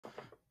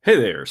Hey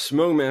there,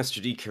 Smoke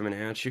Master D coming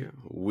at you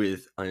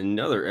with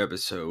another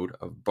episode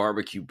of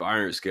Barbecue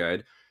Buyer's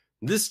Guide,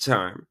 this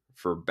time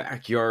for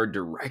backyard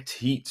direct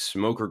heat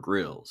smoker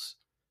grills.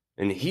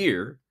 And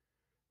here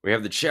we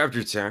have the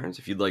chapter times.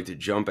 If you'd like to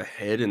jump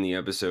ahead in the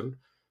episode,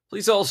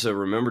 please also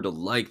remember to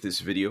like this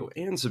video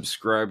and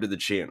subscribe to the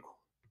channel.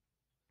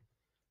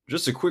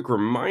 Just a quick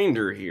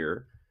reminder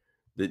here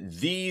that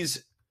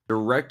these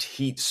direct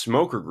heat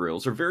smoker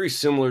grills are very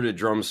similar to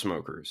drum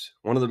smokers.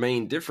 One of the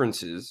main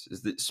differences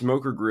is that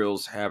smoker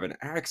grills have an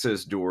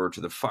access door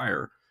to the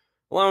fire,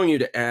 allowing you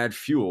to add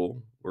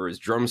fuel, whereas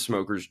drum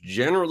smokers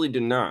generally do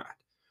not.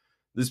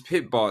 This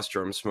Pit Boss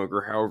drum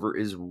smoker, however,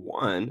 is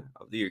one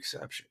of the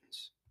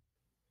exceptions.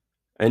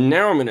 And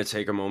now I'm going to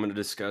take a moment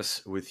to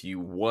discuss with you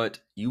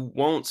what you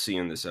won't see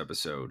in this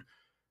episode.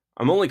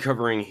 I'm only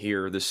covering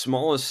here the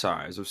smallest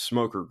size of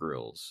smoker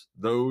grills,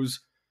 those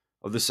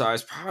of the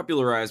size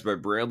popularized by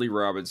Bradley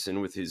Robinson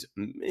with his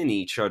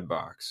mini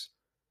Chudbox.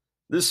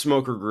 This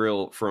smoker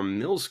grill from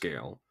mill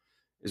scale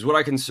is what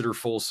I consider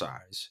full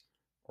size,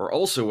 or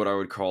also what I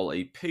would call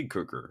a pig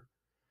cooker.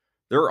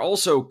 There are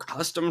also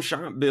custom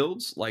shop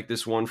builds, like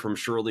this one from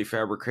Royale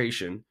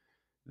Fabrication,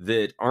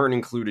 that aren't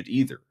included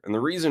either. And the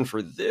reason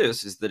for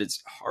this is that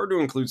it's hard to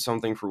include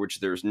something for which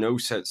there's no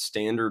set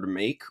standard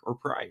make or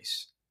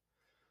price.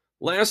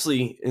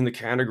 Lastly, in the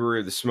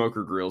category of the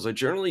smoker grills, I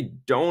generally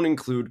don't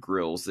include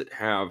grills that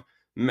have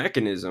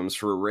mechanisms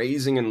for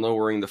raising and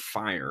lowering the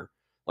fire,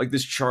 like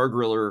this Char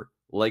Griller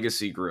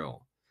Legacy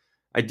grill.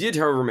 I did,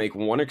 however, make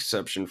one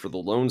exception for the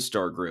Lone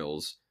Star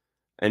grills,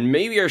 and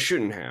maybe I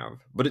shouldn't have,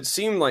 but it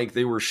seemed like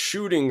they were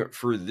shooting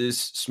for this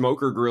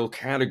smoker grill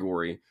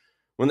category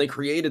when they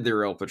created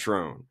their El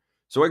Patron,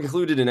 so I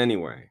included it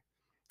anyway.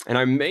 And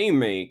I may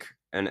make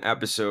an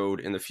episode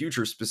in the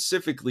future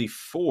specifically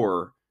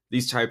for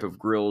these type of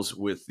grills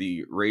with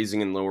the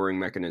raising and lowering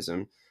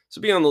mechanism,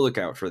 so be on the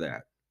lookout for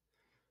that.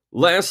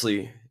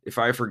 Lastly, if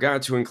I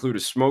forgot to include a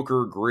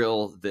smoker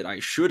grill that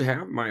I should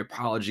have, my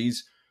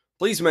apologies.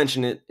 Please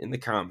mention it in the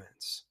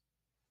comments.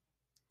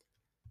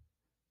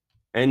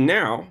 And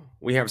now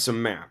we have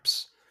some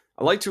maps.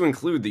 I like to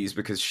include these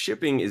because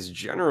shipping is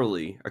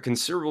generally a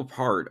considerable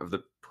part of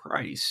the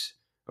price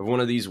of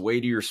one of these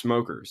weightier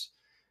smokers.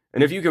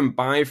 And if you can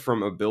buy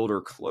from a builder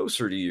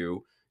closer to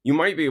you, you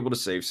might be able to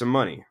save some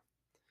money.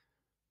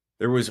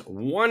 There was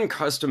one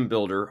custom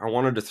builder I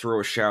wanted to throw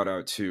a shout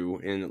out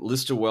to in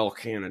Listowel,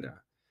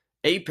 Canada.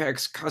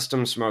 Apex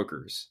Custom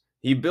Smokers.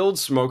 He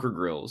builds smoker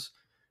grills,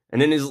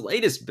 and in his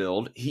latest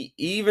build, he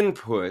even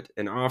put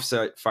an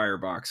offset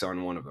firebox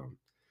on one of them.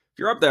 If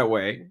you're up that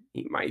way,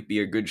 he might be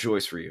a good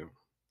choice for you.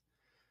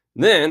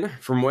 Then,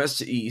 from west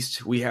to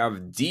east, we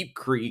have Deep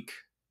Creek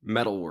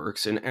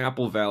Metalworks in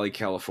Apple Valley,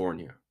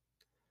 California.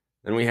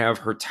 Then we have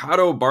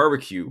Hurtado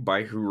Barbecue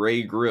by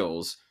Hooray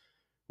Grillz,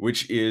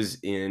 which is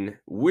in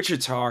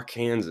Wichita,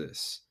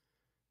 Kansas.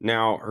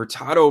 Now,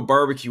 Hurtado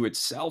Barbecue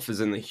itself is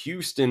in the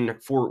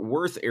Houston-Fort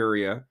Worth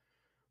area,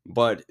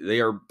 but they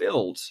are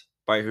built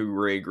by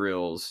Hooray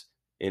Grillz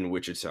in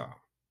Wichita.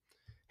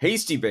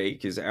 Hasty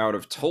Bake is out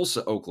of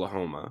Tulsa,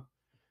 Oklahoma.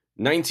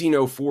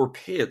 1904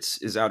 Pits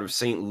is out of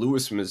St.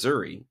 Louis,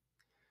 Missouri.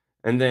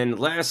 And then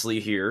lastly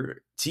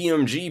here,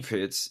 TMG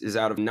Pits is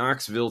out of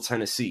Knoxville,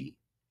 Tennessee.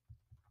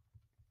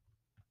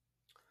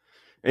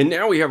 And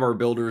now we have our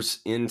builders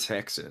in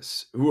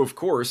Texas, who of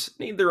course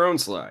need their own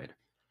slide.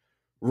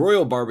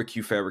 Royale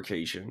BBQ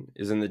Fabrication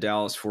is in the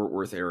Dallas-Fort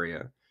Worth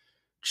area.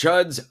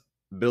 Chud's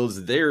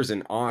builds theirs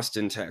in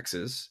Austin,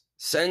 Texas.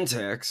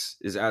 Centex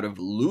is out of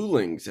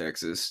Luling,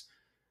 Texas.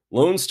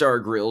 Lone Star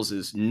Grills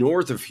is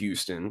north of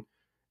Houston.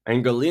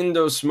 And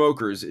Galindo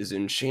Smokers is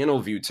in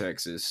Channelview,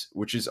 Texas,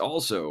 which is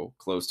also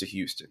close to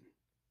Houston.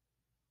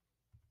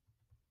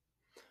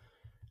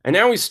 And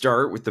now we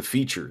start with the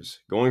features,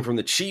 going from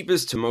the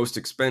cheapest to most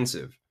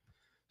expensive,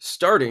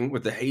 starting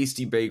with the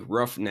Hasty Bake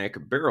Roughneck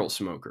Barrel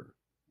Smoker.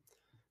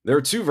 There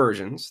are two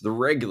versions, the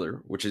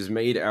regular, which is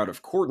made out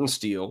of Corten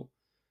steel,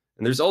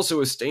 and there's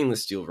also a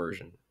stainless steel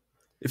version.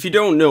 If you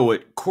don't know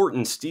what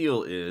Corten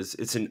steel is,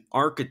 it's an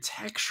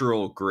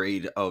architectural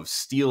grade of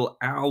steel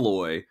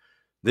alloy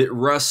that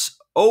rusts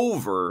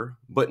over,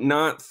 but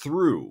not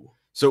through.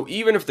 So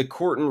even if the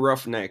Corten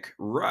Roughneck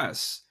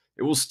rusts,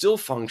 it will still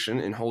function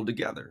and hold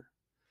together.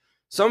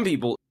 Some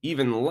people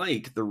even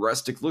like the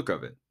rustic look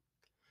of it.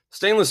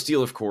 Stainless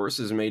steel, of course,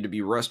 is made to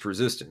be rust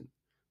resistant,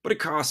 but it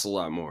costs a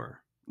lot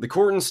more. The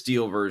Corten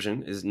steel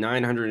version is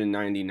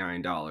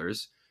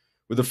 $999,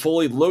 with a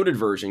fully loaded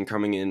version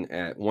coming in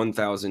at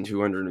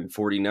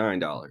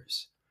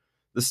 $1,249.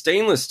 The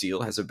stainless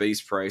steel has a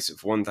base price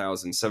of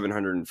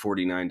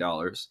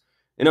 $1,749,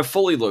 and a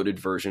fully loaded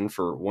version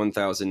for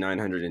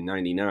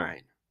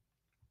 $1,999.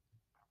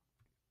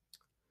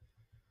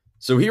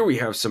 So here we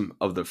have some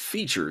of the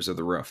features of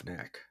the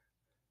Roughneck.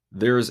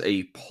 There's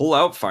a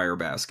pull-out fire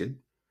basket.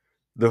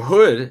 The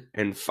hood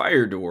and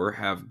fire door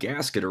have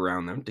gasket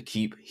around them to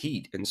keep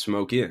heat and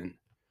smoke in.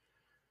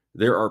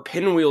 There are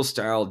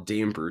pinwheel-style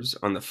dampers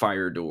on the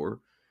fire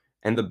door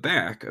and the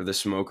back of the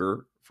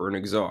smoker for an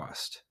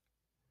exhaust.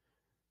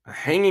 A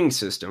hanging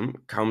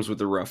system comes with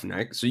the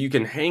Roughneck, so you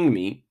can hang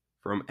meat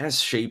from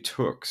S-shaped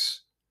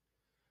hooks.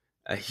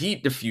 A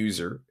heat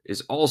diffuser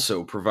is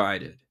also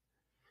provided,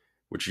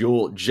 which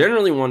you'll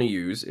generally want to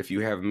use if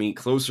you have meat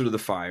closer to the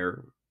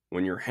fire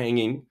when you're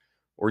hanging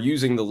or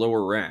using the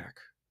lower rack,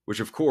 which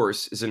of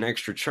course is an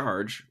extra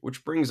charge,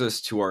 which brings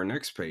us to our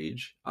next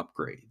page,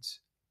 upgrades.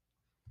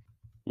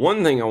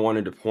 One thing I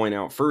wanted to point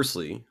out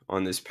firstly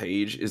on this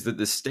page is that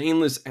the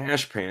stainless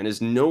ash pan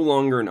is no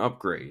longer an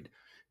upgrade.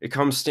 It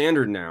comes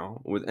standard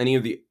now with any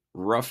of the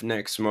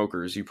Roughneck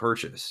smokers you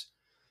purchase.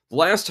 The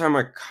last time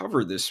I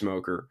covered this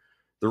smoker,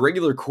 the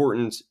regular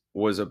Corten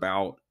was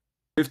about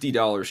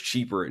 $50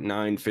 cheaper at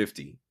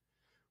 $9.50.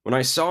 When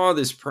I saw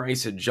this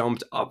price had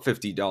jumped up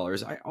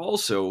 $50, I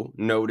also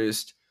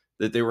noticed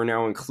that they were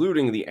now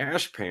including the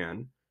ash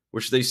pan,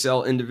 which they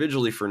sell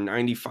individually for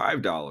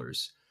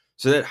 $95.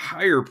 So that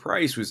higher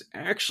price was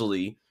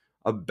actually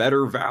a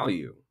better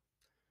value.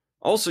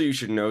 Also, you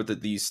should note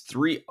that these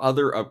 3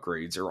 other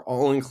upgrades are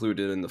all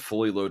included in the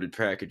fully loaded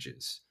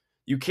packages.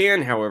 You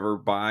can, however,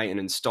 buy and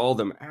install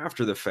them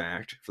after the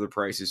fact for the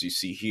prices you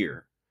see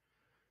here.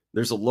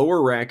 There's a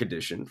lower rack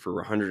edition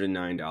for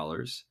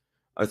 $109,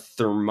 a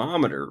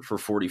thermometer for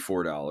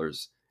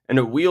 $44, and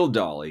a wheel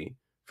dolly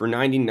for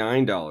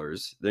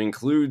 $99 that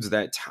includes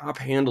that top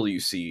handle you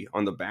see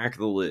on the back of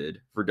the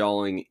lid for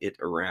dollying it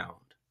around.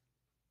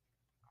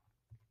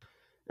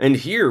 And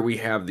here we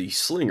have the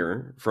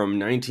Slinger from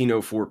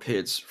 1904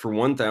 Pits for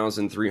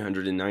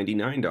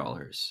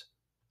 $1,399.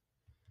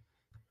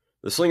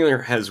 The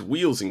Slinger has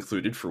wheels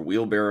included for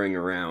wheel bearing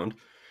around.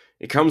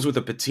 It comes with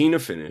a patina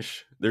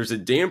finish. There's a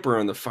damper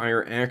on the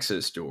fire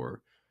access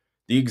door.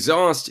 The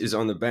exhaust is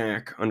on the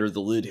back under the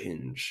lid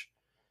hinge.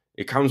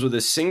 It comes with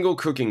a single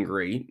cooking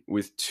grate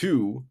with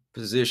 2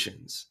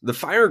 positions. The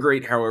fire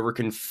grate, however,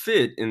 can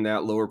fit in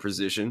that lower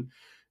position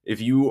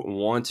if you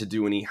want to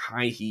do any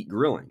high heat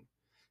grilling.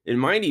 It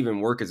might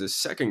even work as a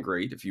second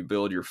grate if you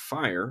build your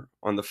fire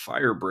on the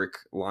fire brick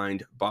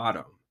lined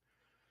bottom.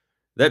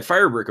 That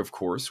fire brick, of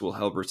course, will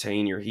help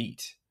retain your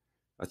heat.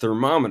 A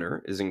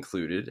thermometer is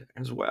included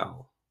as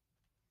well.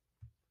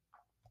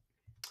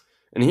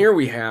 And here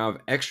we have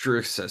extra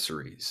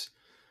accessories.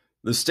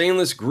 The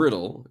stainless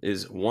griddle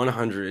is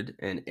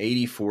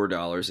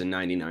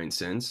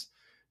 $184.99.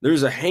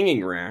 There's a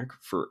hanging rack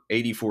for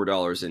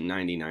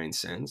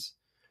 $84.99.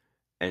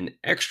 An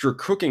extra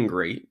cooking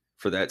grate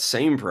for that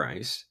same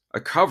price, a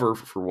cover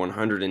for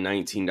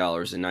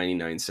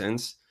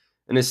 $119.99,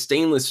 and a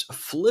stainless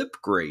flip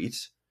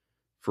grate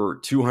for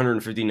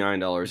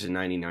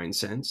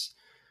 $259.99.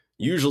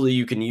 Usually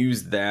you can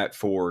use that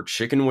for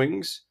chicken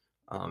wings.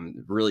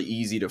 Really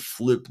easy to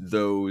flip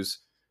those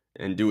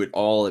and do it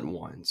all at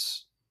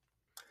once.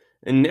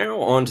 And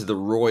now on to the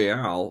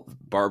Royale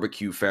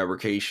BBQ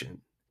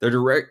Fabrication. The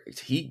direct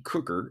heat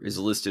cooker is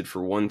listed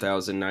for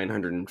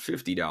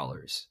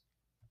 $1,950.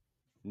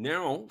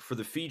 Now, for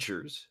the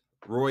features,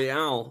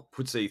 Royale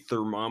puts a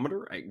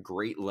thermometer at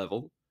grate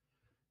level.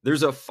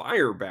 There's a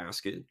fire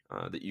basket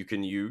that you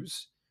can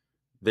use.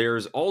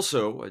 There's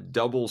also a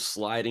double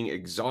sliding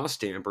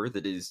exhaust damper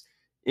that is,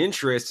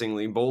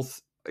 interestingly,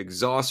 both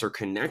exhausts are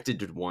connected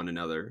to one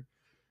another.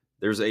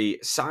 There's a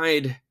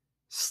side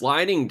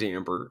sliding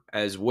damper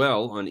as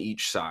well on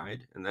each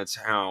side, and that's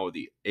how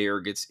the air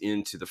gets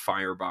into the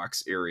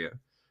firebox area.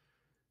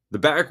 The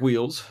back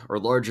wheels are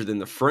larger than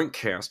the front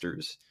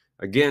casters,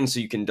 again, so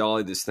you can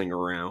dolly this thing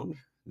around.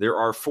 There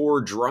are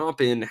 4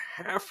 drop-in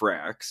half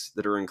racks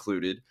that are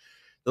included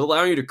that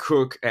allow you to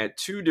cook at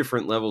 2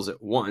 different levels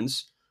at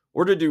once,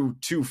 or to do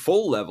 2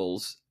 full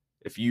levels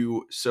if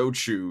you so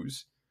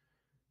choose.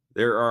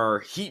 There are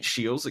heat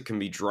shields that can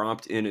be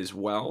dropped in as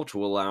well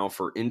to allow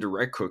for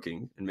indirect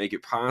cooking and make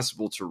it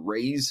possible to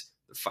raise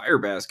the fire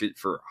basket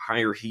for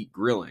higher heat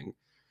grilling.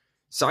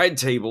 Side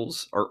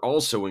tables are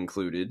also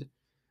included.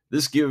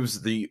 This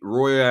gives the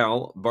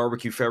Royale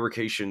BBQ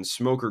Fabrication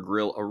Smoker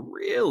Grill a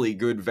really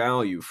good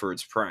value for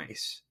its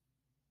price.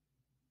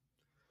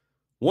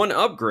 One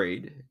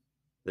upgrade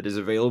that is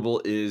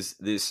available is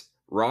this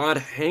rod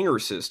hanger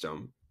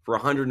system for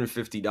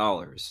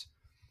 $150.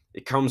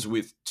 It comes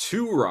with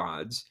 2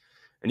 rods,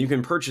 and you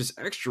can purchase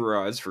extra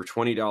rods for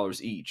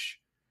 $20 each.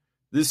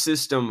 This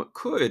system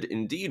could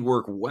indeed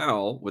work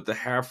well with the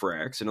half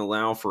racks and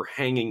allow for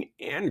hanging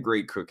and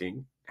grate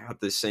cooking at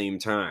the same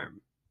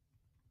time.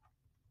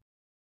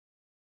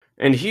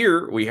 And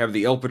here we have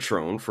the El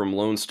Patron from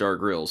Lone Star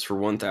Grillz for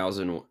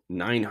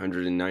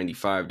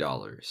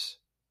 $1,995.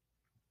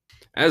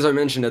 As I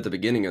mentioned at the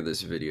beginning of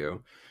this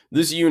video,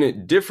 this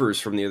unit differs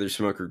from the other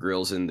smoker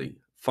grills in the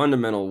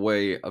fundamental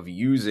way of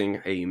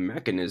using a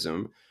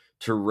mechanism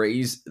to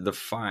raise the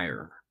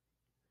fire.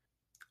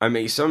 I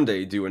may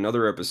someday do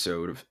another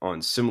episode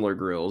on similar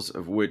grills,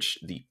 of which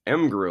the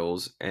M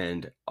grills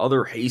and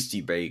other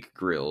Hasty Bake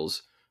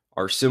grills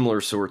are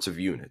similar sorts of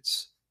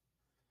units.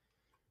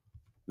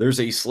 There's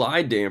a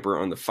slide damper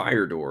on the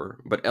fire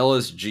door, but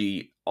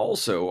LSG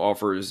also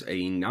offers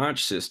a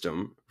notch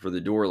system for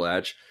the door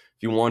latch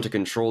if you want to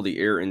control the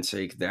air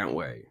intake that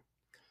way.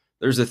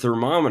 There's a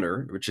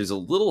thermometer, which is a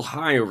little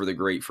high over the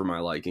grate for my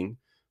liking,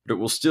 but it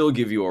will still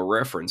give you a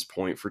reference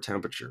point for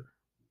temperature.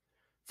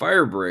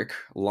 Fire brick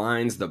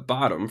lines the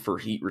bottom for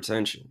heat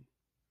retention.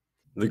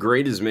 The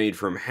grate is made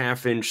from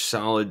 1/2-inch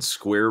solid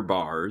square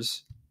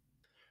bars.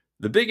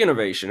 The big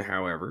innovation,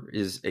 however,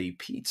 is a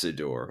pizza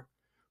door,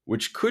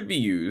 which could be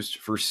used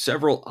for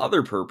several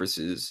other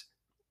purposes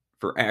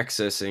for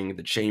accessing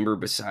the chamber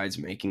besides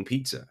making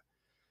pizza,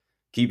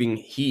 keeping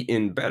heat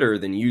in better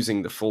than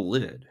using the full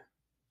lid.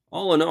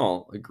 All in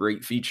all, a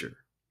great feature.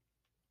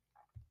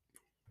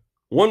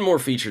 One more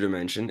feature to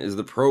mention is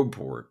the probe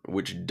port,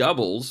 which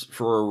doubles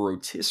for a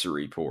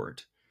rotisserie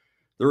port.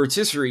 The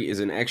rotisserie is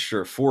an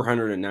extra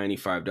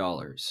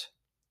 $495.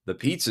 The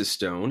pizza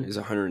stone is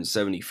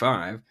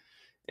 $175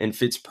 and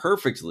fits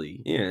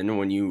perfectly in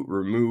when you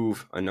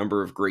remove a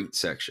number of grate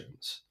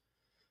sections.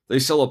 They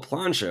sell a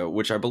plancha,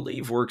 which I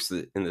believe works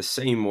in the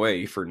same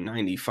way, for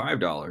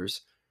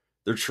 $95.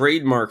 Their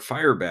trademark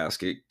fire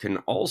basket can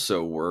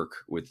also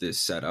work with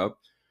this setup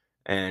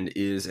and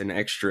is an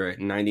extra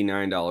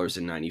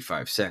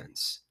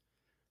 $99.95.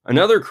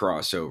 Another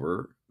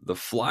crossover, the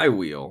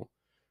flywheel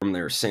from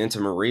their Santa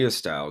Maria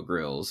style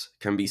grills,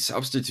 can be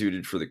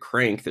substituted for the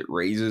crank that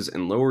raises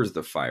and lowers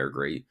the fire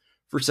grate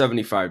for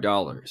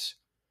 $75.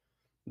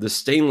 The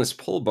stainless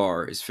pull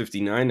bar is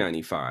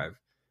 $59.95,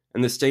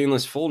 and the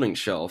stainless folding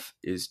shelf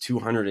is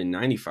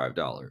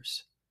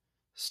 $295.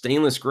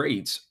 Stainless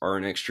grates are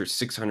an extra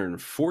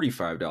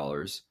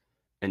 $645,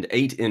 and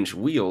 8-inch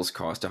wheels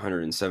cost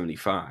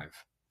 $175.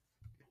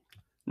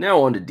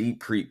 Now on to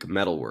Deep Creek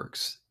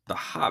Metalworks. The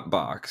Hot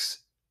Box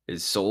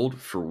is sold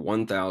for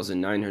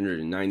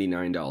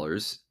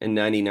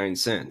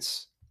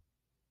 $1,999.99.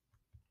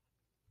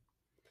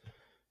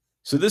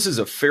 So this is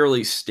a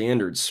fairly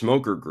standard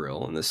smoker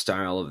grill in the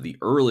style of the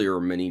earlier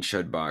mini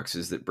Chud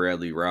boxes that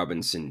Bradley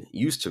Robinson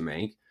used to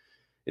make.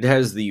 It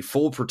has the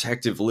full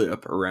protective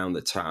lip around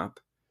the top.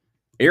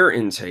 Air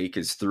intake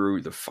is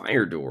through the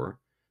fire door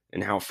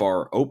and how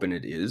far open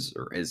it is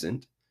or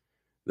isn't.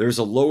 There's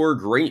a lower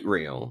grate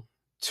rail,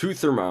 2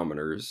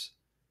 thermometers.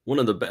 One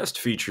of the best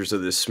features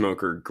of this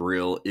smoker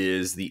grill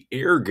is the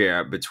air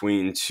gap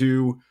between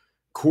 2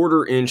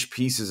 1/4-inch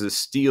pieces of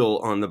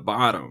steel on the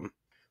bottom,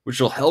 which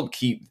will help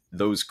keep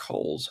those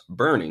coals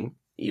burning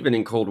even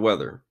in cold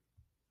weather.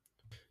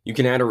 You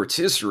can add a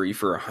rotisserie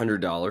for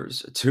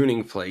 $100, a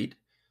tuning plate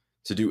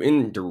to do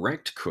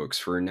indirect cooks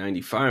for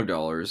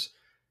 $95,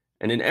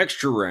 and an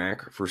extra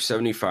rack for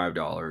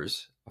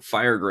 $75, a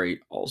fire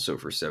grate also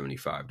for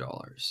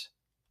 $75.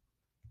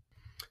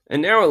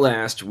 And now at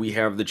last we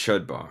have the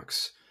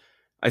Chudbox.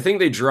 I think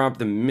they dropped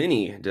the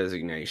mini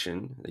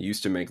designation. They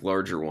used to make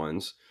larger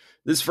ones.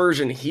 This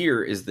version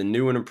here is the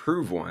new and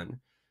improved one,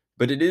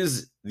 but it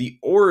is the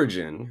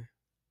origin,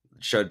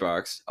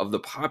 Chudbox, of the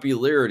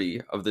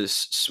popularity of this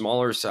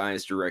smaller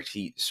size direct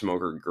heat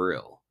smoker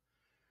grill.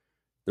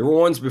 There were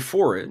ones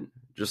before it,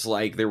 just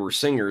like there were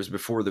singers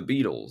before the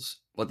Beatles,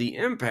 but the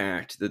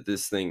impact that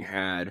this thing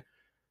had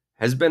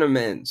has been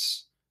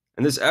immense,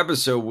 and this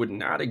episode would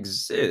not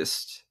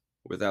exist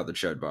without the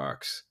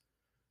Chudbox.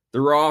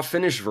 The raw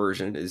finished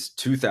version is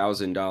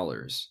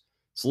 $2,000.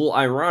 It's a little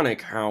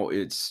ironic how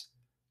its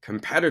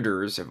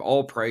competitors have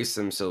all priced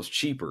themselves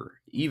cheaper,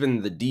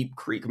 even the Deep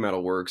Creek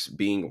Metalworks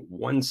being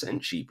 1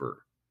 cent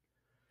cheaper.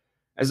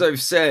 As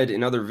I've said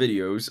in other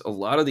videos, a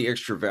lot of the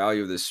extra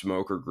value of this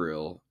smoker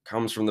grill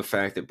comes from the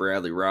fact that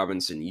Bradley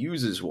Robinson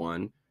uses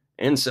one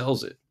and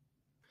sells it.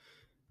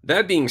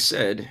 That being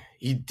said,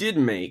 he did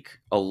make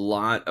a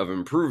lot of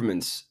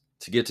improvements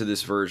to get to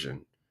this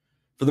version.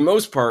 For the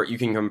most part, you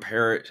can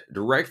compare it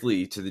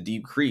directly to the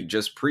Deep Creek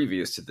just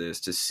previous to this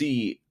to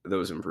see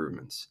those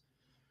improvements.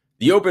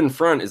 The open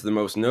front is the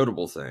most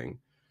notable thing.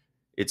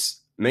 It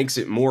makes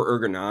it more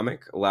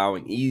ergonomic,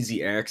 allowing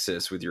easy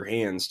access with your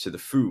hands to the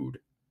food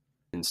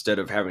instead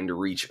of having to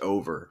reach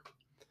over.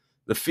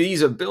 The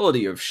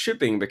feasibility of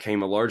shipping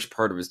became a large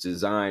part of its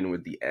design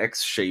with the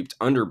X-shaped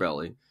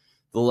underbelly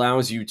that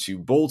allows you to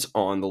bolt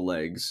on the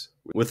legs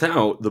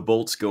without the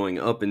bolts going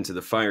up into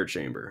the fire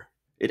chamber.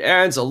 It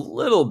adds a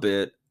little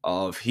bit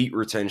of heat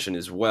retention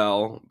as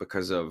well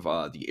because of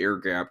the air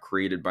gap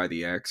created by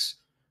the X,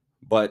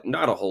 but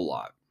not a whole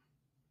lot.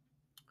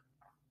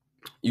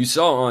 You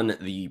saw on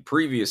the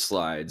previous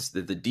slides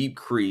that the Deep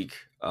Creek,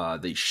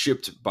 they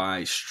shipped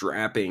by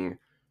strapping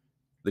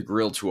the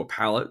grill to a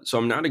pallet, so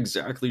I'm not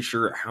exactly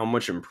sure how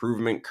much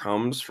improvement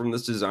comes from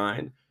this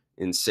design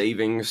in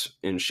savings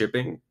in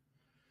shipping.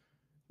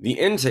 The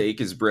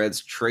intake is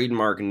Brad's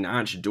trademark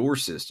notch door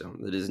system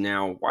that is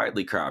now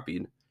widely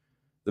copied.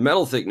 The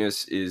metal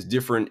thickness is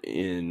different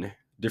in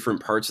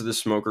different parts of the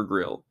smoker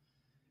grill.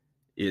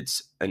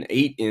 It's an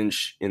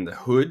 8-inch in the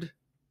hood,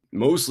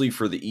 mostly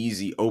for the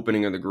easy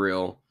opening of the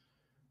grill,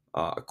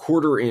 a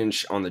 1/4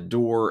 inch on the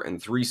door,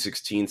 and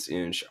 3/16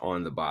 inch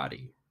on the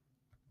body.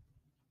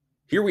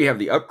 Here we have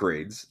the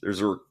upgrades.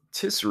 There's a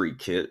rotisserie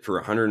kit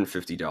for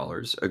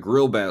 $150, a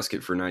grill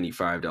basket for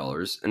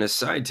 $95, and a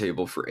side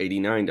table for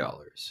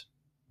 $89.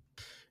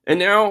 And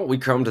now we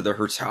come to the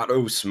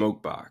Hurtado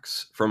Smoke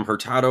Box from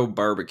Hurtado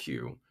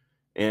Barbecue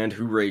and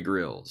Hooray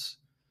Grillz.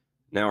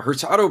 Now,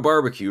 Hurtado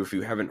Barbecue, if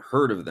you haven't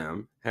heard of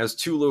them, has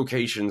 2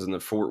 locations in the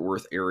Fort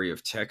Worth area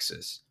of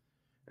Texas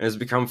and has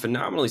become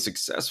phenomenally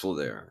successful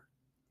there.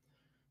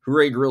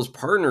 Hooray Grills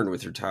partnered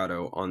with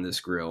Hurtado on this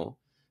grill.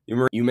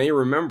 You may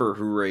remember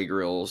Hooray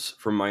Grills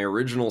from my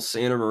original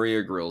Santa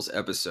Maria Grills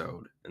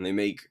episode, and they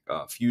make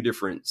a few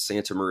different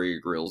Santa Maria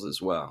grills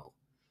as well.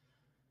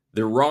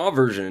 The raw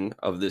version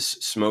of this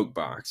smoke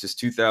box is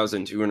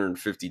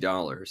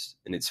 $2,250,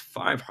 and it's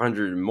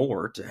 $500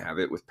 more to have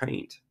it with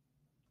paint.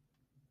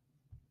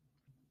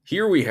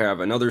 Here we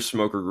have another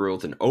smoker grill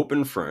with an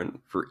open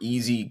front for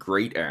easy,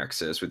 great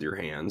access with your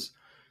hands.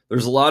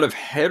 There's a lot of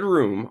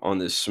headroom on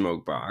this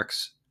smoke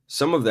box.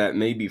 Some of that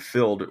may be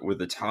filled with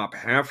the top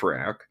half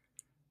rack,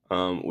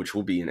 which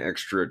will be an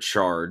extra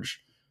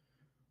charge.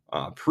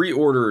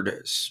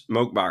 Pre-ordered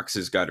smoke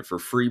boxes got it for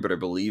free, but I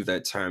believe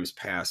that time's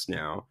passed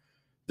now.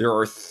 There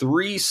are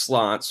 3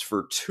 slots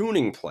for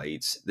tuning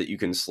plates that you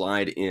can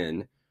slide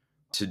in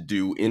to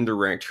do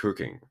indirect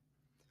cooking.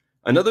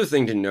 Another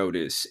thing to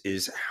notice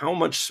is how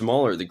much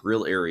smaller the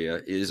grill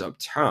area is up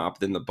top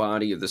than the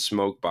body of the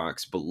smoke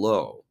box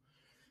below.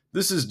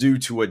 This is due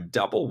to a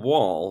double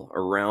wall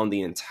around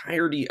the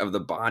entirety of the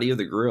body of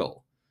the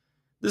grill.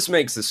 This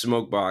makes the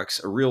smoke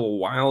box a real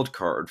wild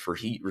card for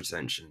heat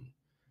retention.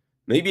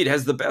 Maybe it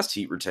has the best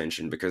heat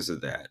retention because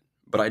of that,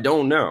 but I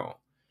don't know.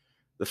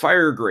 The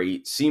fire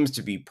grate seems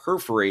to be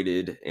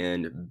perforated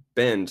and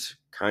bent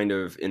kind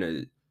of in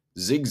a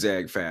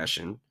zigzag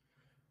fashion.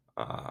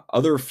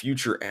 Other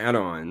future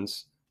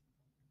add-ons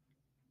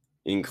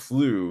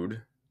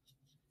include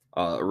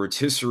a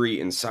rotisserie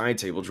and side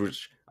tables,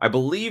 which I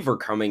believe are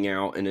coming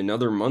out in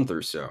another month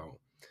or so.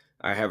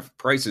 I have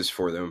prices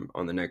for them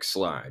on the next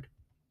slide.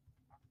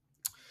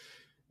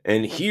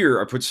 And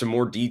here I put some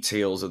more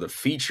details of the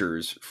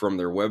features from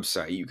their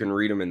website. You can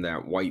read them in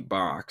that white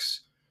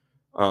box.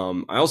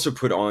 I also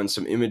put on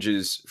some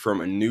images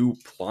from a new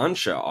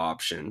plancha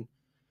option.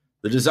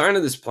 The design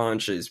of this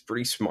plancha is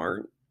pretty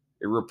smart.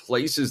 It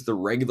replaces the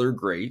regular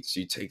grate. So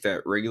you take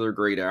that regular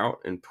grate out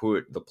and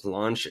put the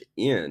plancha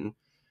in.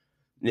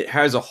 It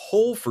has a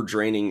hole for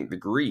draining the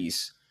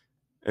grease.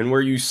 And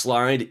where you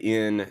slide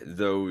in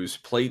those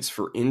plates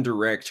for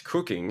indirect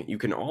cooking, you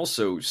can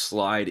also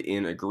slide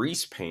in a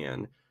grease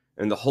pan,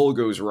 and the hole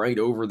goes right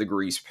over the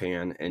grease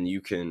pan, and you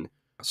can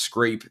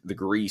scrape the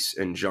grease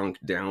and junk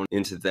down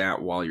into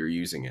that while you're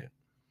using it.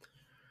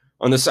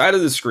 On the side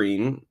of the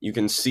screen, you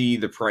can see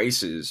the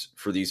prices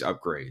for these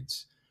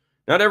upgrades.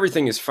 Not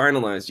everything is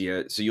finalized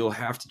yet, so you'll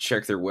have to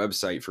check their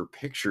website for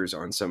pictures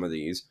on some of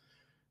these.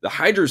 The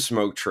Hydro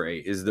Smoke tray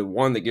is the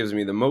one that gives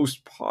me the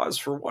most pause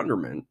for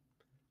wonderment,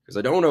 because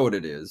I don't know what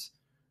it is.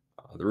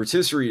 The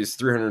rotisserie is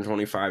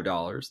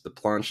 $325, the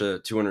plancha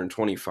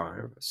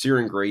 $225,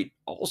 searing grate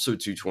also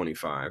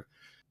 $225,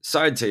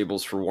 side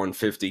tables for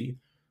 $150,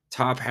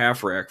 top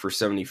half rack for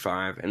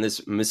 $75, and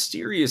this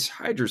mysterious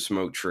Hydro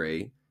Smoke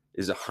tray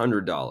is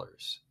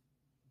 $100.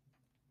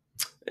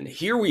 And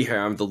here we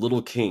have the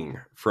Little King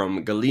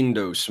from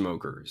Galindo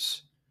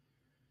Smokers.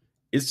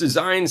 Its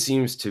design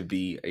seems to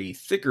be a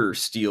thicker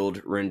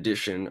steeled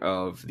rendition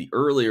of the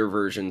earlier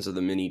versions of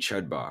the mini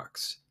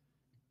Chudbox.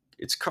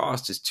 Its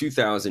cost is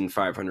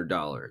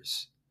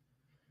 $2,500.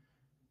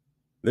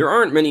 There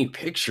aren't many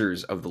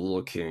pictures of the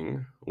Little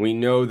King. We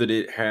know that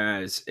it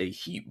has a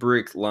heat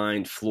brick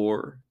lined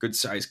floor, good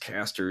sized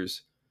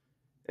casters,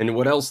 and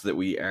what else that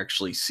we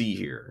actually see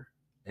here.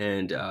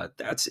 And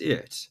that's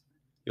it.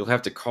 You'll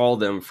have to call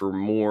them for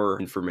more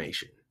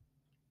information.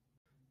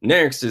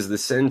 Next is the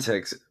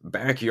Centex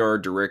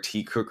Backyard Direct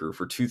Heat Cooker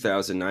for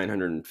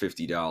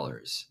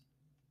 $2,950.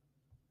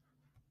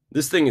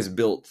 This thing is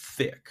built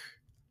thick.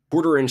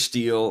 1/4-inch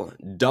steel,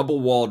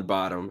 double-walled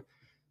bottom.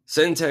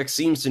 Centex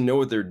seems to know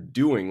what they're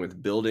doing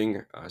with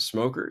building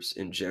smokers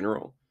in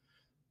general.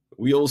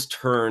 Wheels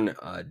turn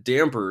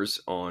dampers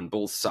on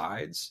both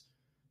sides.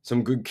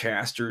 Some good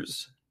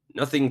casters.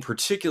 Nothing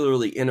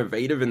particularly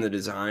innovative in the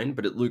design,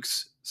 but it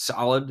looks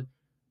solid,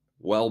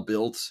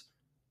 well-built,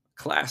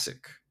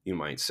 classic, you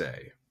might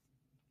say.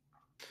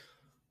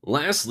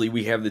 Lastly,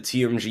 we have the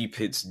TMG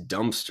Pitts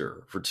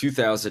Dumpster for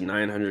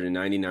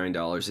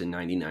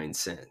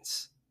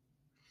 $2,999.99.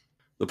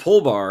 The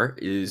pull bar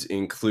is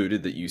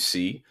included that you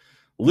see.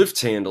 Lift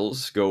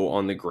handles go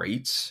on the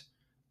grates,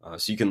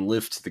 so you can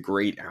lift the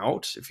grate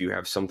out if you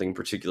have something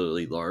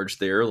particularly large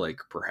there, like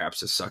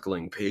perhaps a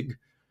suckling pig.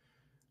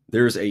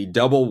 There's a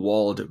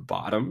double-walled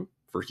bottom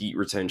for heat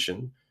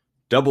retention.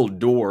 Double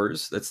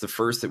doors, that's the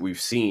first that we've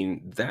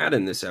seen that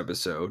in this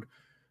episode.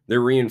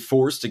 They're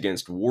reinforced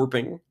against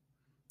warping.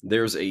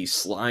 There's a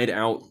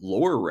slide-out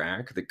lower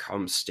rack that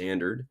comes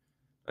standard,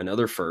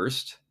 another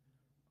first.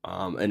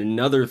 And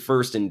another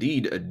first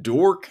indeed, a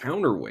door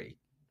counterweight.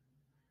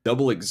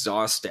 Double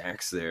exhaust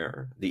stacks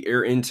there. The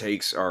air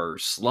intakes are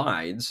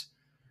slides.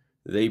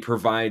 They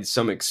provide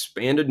some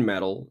expanded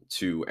metal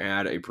to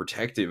add a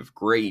protective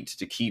grate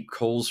to keep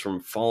coals from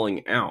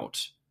falling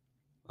out.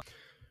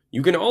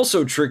 You can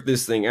also trick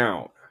this thing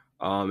out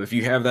if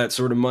you have that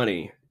sort of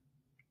money.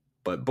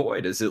 But boy,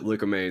 does it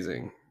look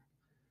amazing.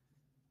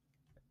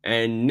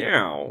 And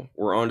now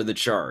we're on to the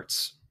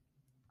charts.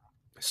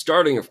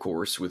 Starting, of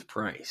course, with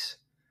price.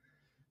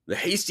 The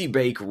Hasty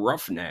Bake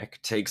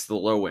Roughneck takes the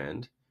low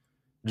end,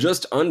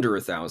 just under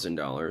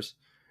 $1,000.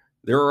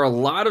 There are a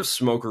lot of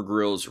smoker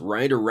grills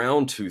right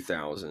around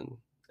 2,000,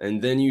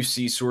 and then you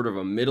see sort of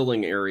a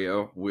middling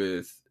area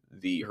with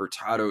the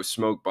Hurtado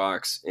Smoke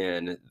Box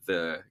and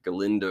the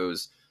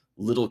Galindo's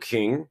Little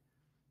King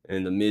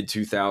in the mid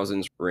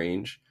 2000s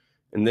range.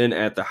 And then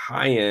at the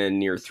high end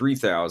near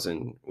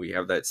 3,000, we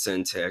have that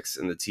Centex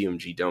and the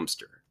TMG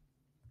Dumpster.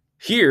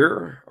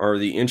 Here are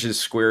the inches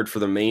squared for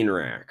the main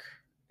rack,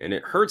 and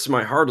it hurts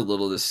my heart a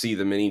little to see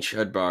the mini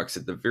Chudbox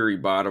at the very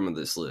bottom of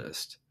this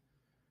list.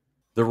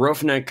 The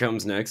Roughneck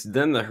comes next,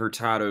 then the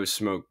Hurtado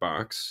Smoke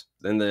Box,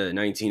 then the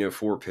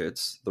 1904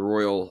 pits, the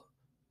Royale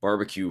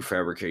BBQ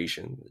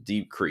Fabrication,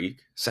 Deep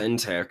Creek,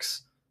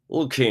 Centex,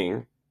 Little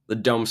King, the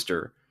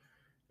Dumpster,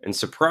 and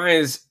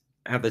surprise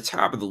at the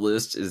top of the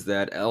list is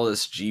that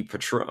LSG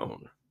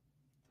Patron.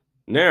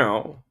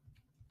 Now,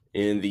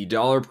 in the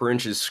dollar per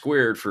inches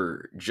squared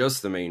for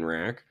just the main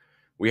rack,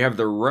 we have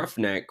the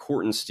Roughneck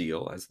Corten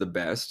steel as the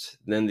best,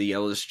 then the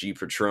LSG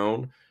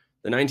Patron,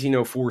 the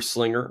 1904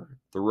 Slinger,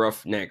 the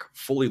Roughneck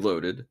Fully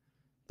Loaded,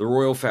 the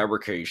Royale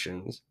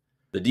Fabrications,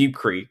 the Deep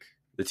Creek,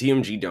 the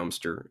TMG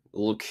Dumpster, the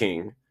Little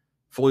King,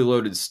 Fully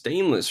Loaded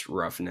Stainless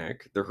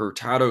Roughneck, the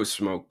Hurtado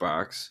Smoke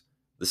Box,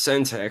 the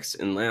Centex,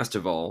 and last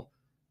of all,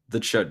 the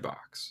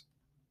Chudbox.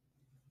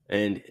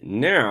 And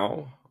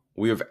now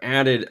we have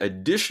added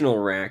additional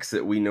racks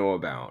that we know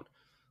about.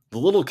 The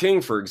Little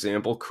King, for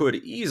example, could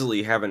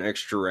easily have an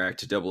extra rack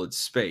to double its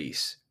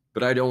space,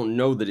 but I don't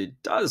know that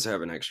it does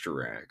have an extra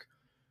rack.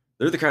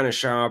 They're the kind of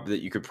shop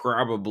that you could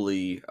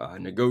probably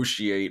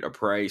negotiate a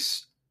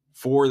price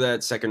for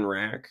that second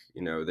rack.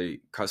 You know, they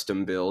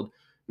custom build.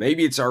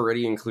 Maybe it's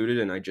already included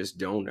and I just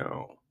don't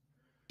know.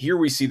 Here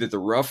we see that the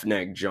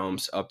Roughneck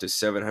jumps up to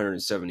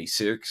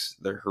 776,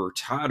 the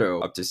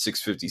Hurtado up to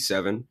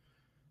 657,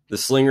 the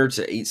Slinger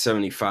to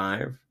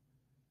 875,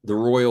 the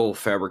Royale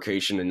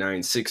Fabrication to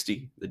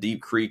 960, the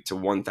Deep Creek to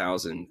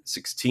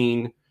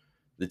 1016,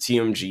 the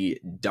TMG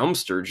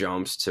Dumpster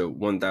jumps to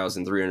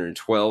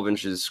 1312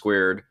 inches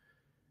squared,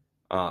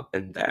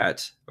 and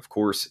that, of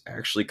course,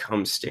 actually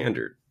comes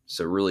standard,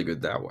 so really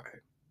good that way.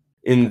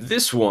 In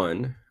this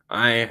one,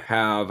 I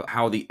have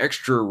how the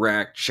extra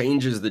rack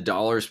changes the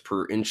dollars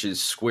per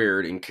inches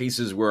squared in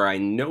cases where I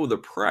know the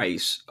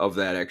price of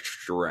that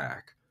extra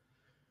rack.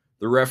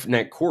 The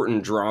Roughneck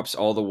Corten drops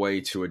all the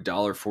way to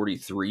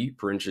 $1.43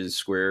 per inches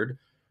squared,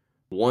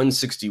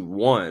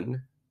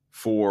 $1.61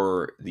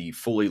 for the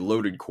fully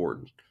loaded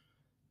Corten.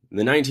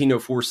 The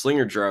 1904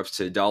 Slinger drops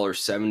to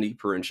 $1.70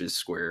 per inches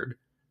squared.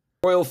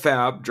 Royale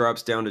Fab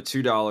drops down to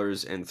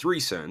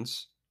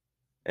 $2.03,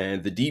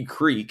 and the Deep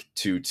Creek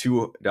to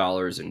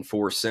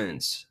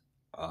 $2.04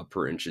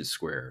 per inches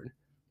squared.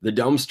 The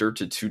Dumpster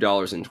to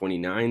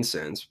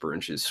 $2.29 per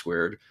inches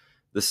squared.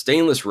 The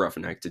Stainless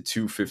Roughneck to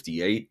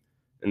 $2.58,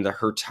 and the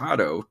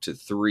Hurtado to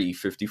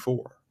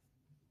 $3.54.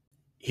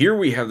 Here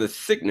we have the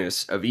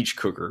thickness of each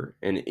cooker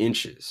in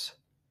inches.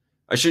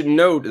 I should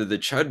note that the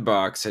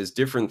Chudbox has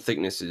different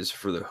thicknesses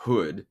for the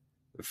hood,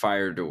 the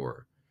fire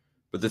door,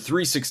 but the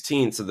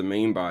 3/16 of the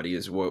main body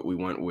is what we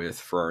went with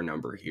for our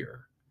number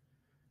here.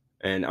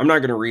 And I'm not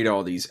going to read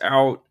all these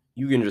out.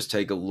 You can just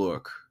take a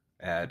look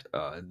at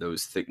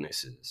those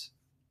thicknesses.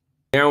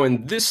 Now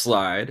in this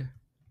slide,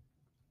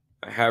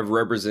 I have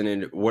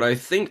represented what I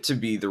think to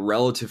be the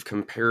relative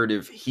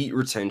comparative heat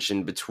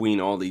retention between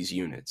all these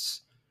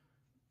units.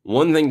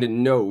 One thing to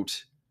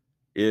note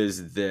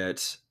is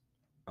that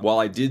while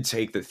I did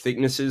take the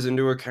thicknesses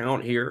into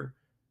account here,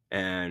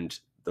 and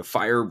the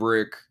fire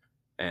brick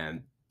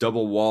and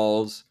double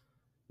walls,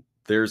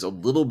 there's a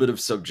little bit of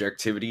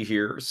subjectivity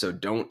here, so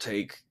don't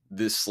take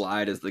this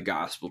slide as the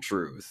gospel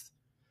truth.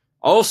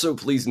 Also,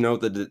 please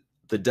note that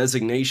the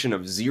designation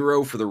of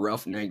 0 for the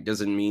Roughneck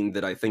doesn't mean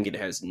that I think it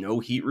has no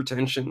heat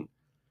retention,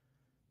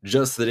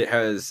 just that it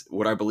has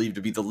what I believe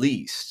to be the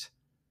least.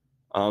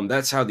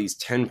 That's how these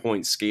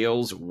 10-point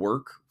scales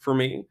work for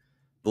me.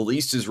 The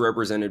least is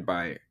represented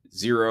by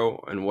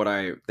 0, and what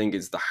I think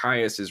is the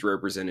highest is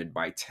represented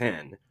by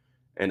 10.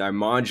 And I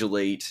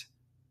modulate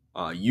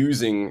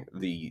using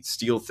the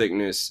steel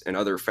thickness and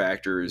other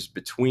factors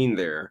between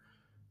there,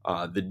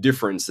 the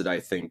difference that I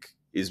think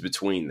is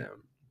between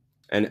them.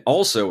 And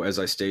also, as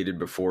I stated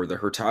before, the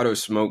Hurtado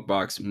Smoke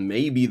Box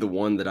may be the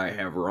one that I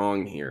have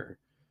wrong here.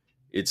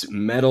 Its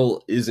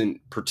metal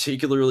isn't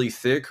particularly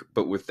thick,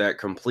 but with that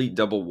complete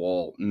double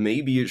wall,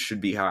 maybe it should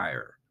be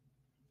higher.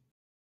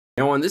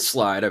 Now on this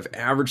slide, I've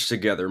averaged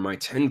together my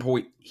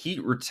 10-point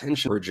heat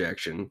retention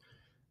projection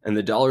and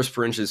the dollars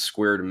per inches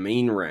squared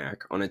main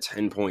rack on a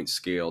 10-point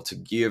scale to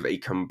give a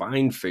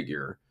combined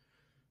figure.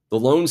 The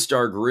Lone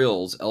Star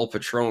Grillz El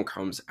Patron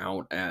comes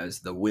out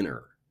as the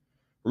winner.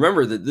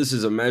 Remember that this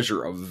is a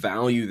measure of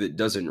value that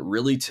doesn't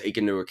really take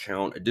into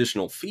account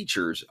additional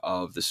features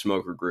of the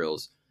smoker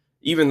grills,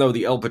 even though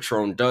the El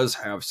Patron does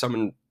have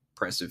some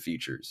impressive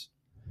features.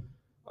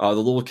 The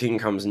Little King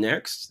comes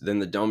next, then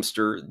the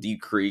Dumpster,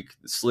 Deep Creek,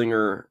 the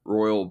Slinger,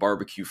 Royale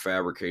BBQ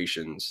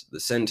Fabrications, the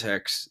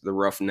Centex, the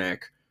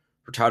Roughneck,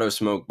 Hurtado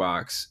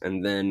Smokebox,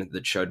 and then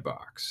the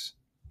Chudbox.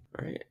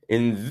 All right.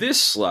 In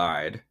this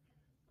slide,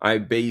 I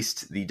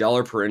based the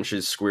dollar per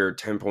inches squared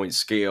 10-point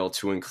scale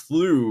to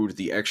include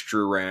the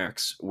extra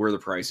racks where the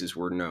prices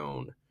were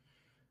known.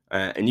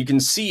 And you can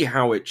see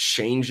how it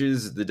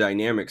changes the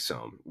dynamic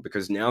some,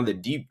 because now the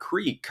Deep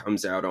Creek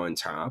comes out on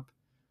top,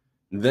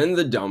 then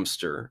the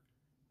dumpster,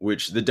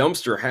 which the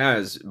dumpster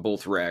has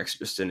both racks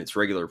just in its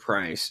regular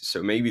price.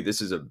 So maybe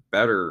this is a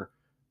better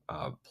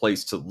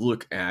place to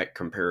look at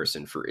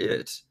comparison for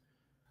it,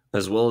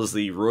 as well as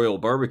the Royale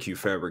BBQ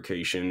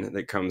Fabrication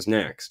that comes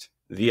next.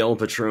 The El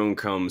Patron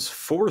comes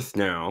fourth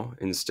now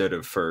instead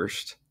of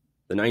first.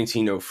 The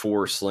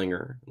 1904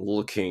 Slinger,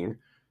 Little King,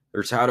 the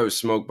Hurtado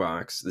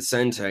Smokebox, the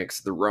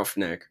Centex, the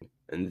Roughneck,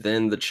 and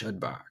then the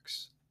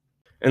Chudbox.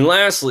 And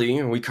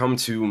lastly, we come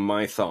to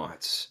my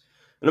thoughts.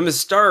 And I'm going to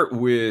start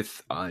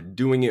with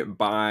doing it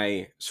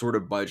by sort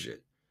of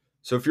budget.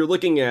 So if you're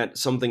looking at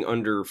something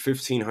under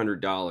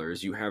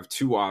 $1,500, you have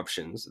two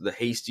options, the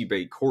Hasty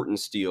Bake Corten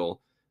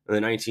Steel and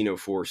the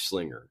 1904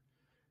 Slinger.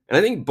 And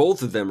I think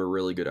both of them are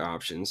really good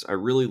options. I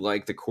really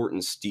like the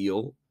Corten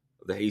Steel,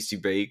 the Hasty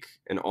Bake,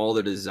 and all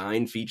the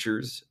design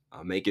features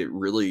make it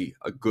really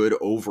a good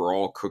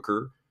overall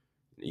cooker.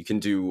 You can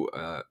do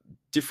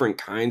different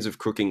kinds of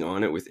cooking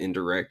on it with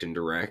indirect and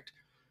direct.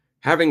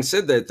 Having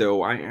said that,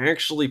 though, I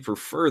actually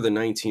prefer the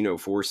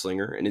 1904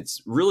 Slinger, and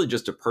it's really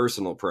just a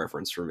personal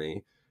preference for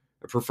me.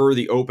 I prefer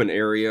the open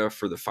area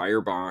for the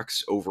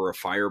firebox over a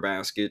fire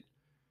basket.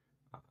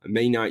 I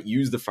may not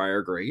use the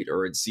fire grate,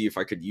 or I'd see if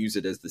I could use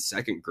it as the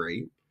second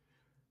grate.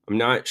 I'm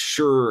not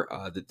sure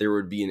that there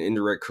would be an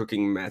indirect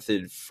cooking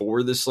method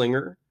for the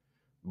Slinger,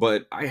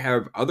 but I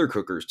have other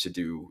cookers to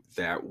do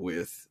that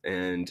with,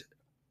 and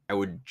I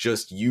would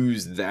just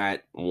use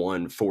that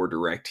one for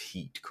direct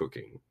heat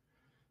cooking.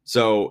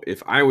 So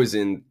if I was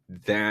in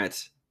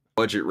that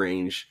budget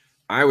range,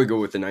 I would go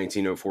with the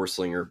 1904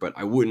 Slinger, but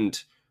I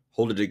wouldn't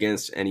hold it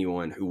against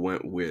anyone who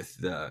went with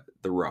the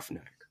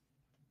Roughneck.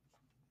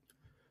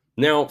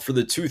 Now, for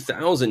the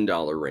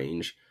 $2,000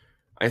 range,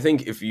 I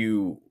think if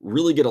you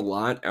really get a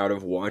lot out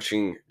of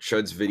watching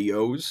Chud's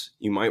videos,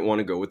 you might want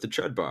to go with the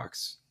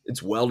Chudbox.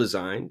 It's well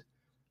designed.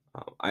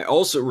 I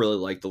also really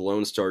like the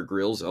Lone Star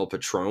Grillz El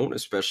Patron,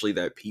 especially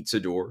that pizza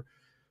door.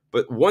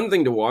 But one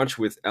thing to watch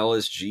with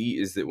LSG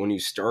is that when you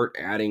start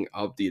adding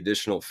up the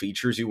additional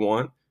features you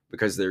want,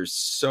 because there's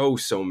so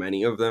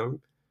many of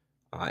them,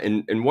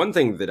 and one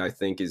thing that I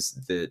think is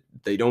that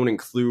they don't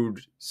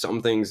include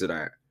some things that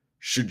I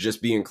should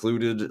just be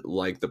included,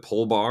 like the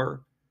pull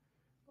bar.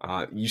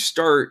 You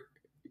start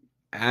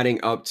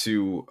adding up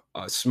to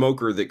a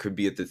smoker that could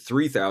be at the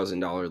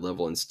 $3,000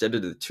 level instead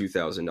of the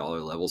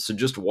 $2,000 level, so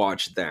just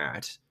watch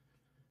that.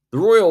 The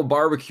Royale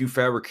BBQ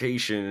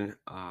Fabrication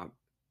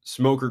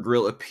smoker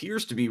grill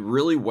appears to be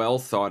really well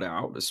thought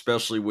out,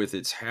 especially with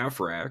its half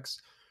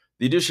racks.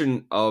 The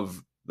addition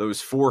of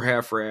those 4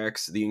 half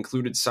racks, the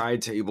included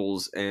side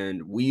tables,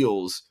 and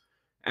wheels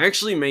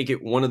actually make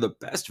it one of the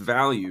best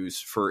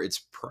values for its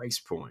price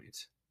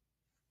point.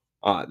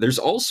 There's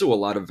also a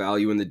lot of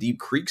value in the Deep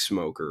Creek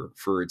smoker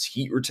for its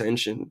heat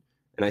retention,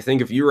 and I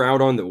think if you're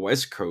out on the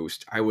West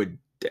Coast, I would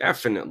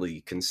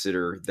definitely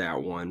consider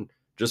that one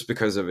just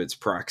because of its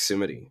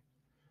proximity.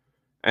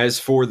 As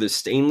for the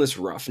stainless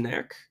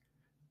Roughneck,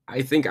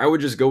 I think I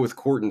would just go with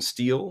Corten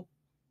Steel.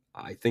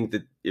 I think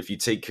that if you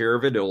take care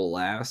of it, it'll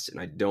last, and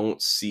I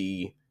don't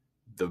see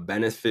the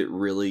benefit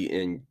really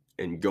in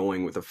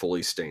going with a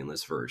fully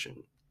stainless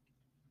version.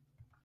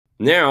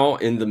 Now,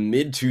 in the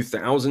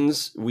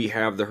mid-2000s, we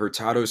have the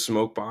Hurtado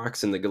Smoke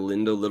Box and the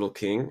Galindo Little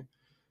King.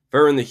 If I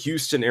were in the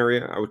Houston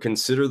area, I would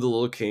consider the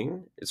Little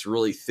King. It's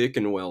really thick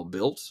and well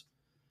built.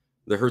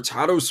 The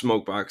Hurtado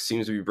Smoke Box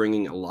seems to be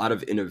bringing a lot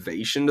of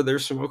innovation to their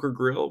smoker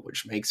grill,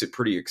 which makes it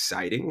pretty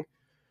exciting.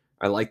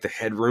 I like the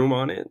headroom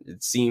on it.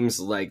 It seems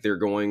like they're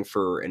going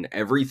for an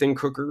everything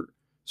cooker,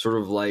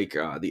 sort of like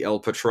the El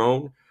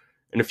Patron.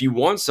 And if you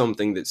want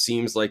something that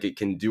seems like it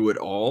can do it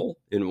all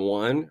in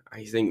one,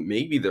 I think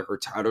maybe the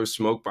Hurtado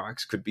Smoke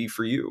Box could be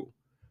for you.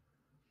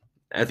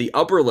 At the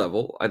upper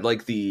level, I'd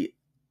like the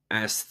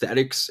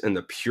aesthetics and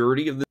the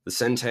purity of the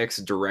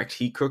Centex direct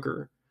heat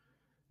cooker.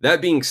 That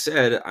being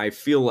said, I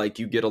feel like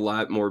you get a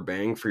lot more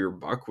bang for your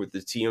buck with the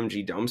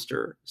TMG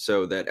Dumpster.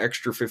 So that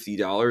extra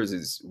 $50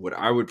 is what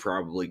I would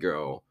probably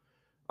go.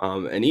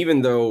 And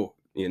even though,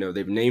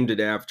 they've named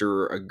it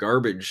after a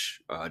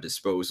garbage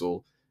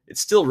disposal, it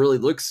still really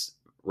looks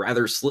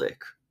rather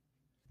slick.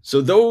 So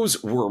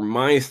those were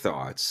my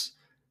thoughts.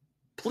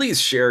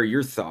 Please share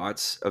your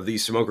thoughts of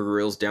these smoker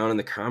grills down in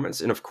the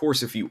comments. And of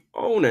course, if you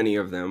own any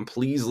of them,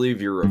 please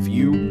leave your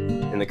review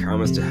in the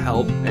comments to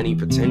help any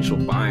potential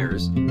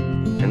buyers.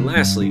 And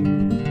lastly,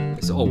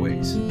 as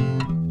always,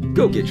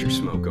 go get your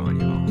smoke on,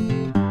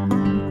 y'all.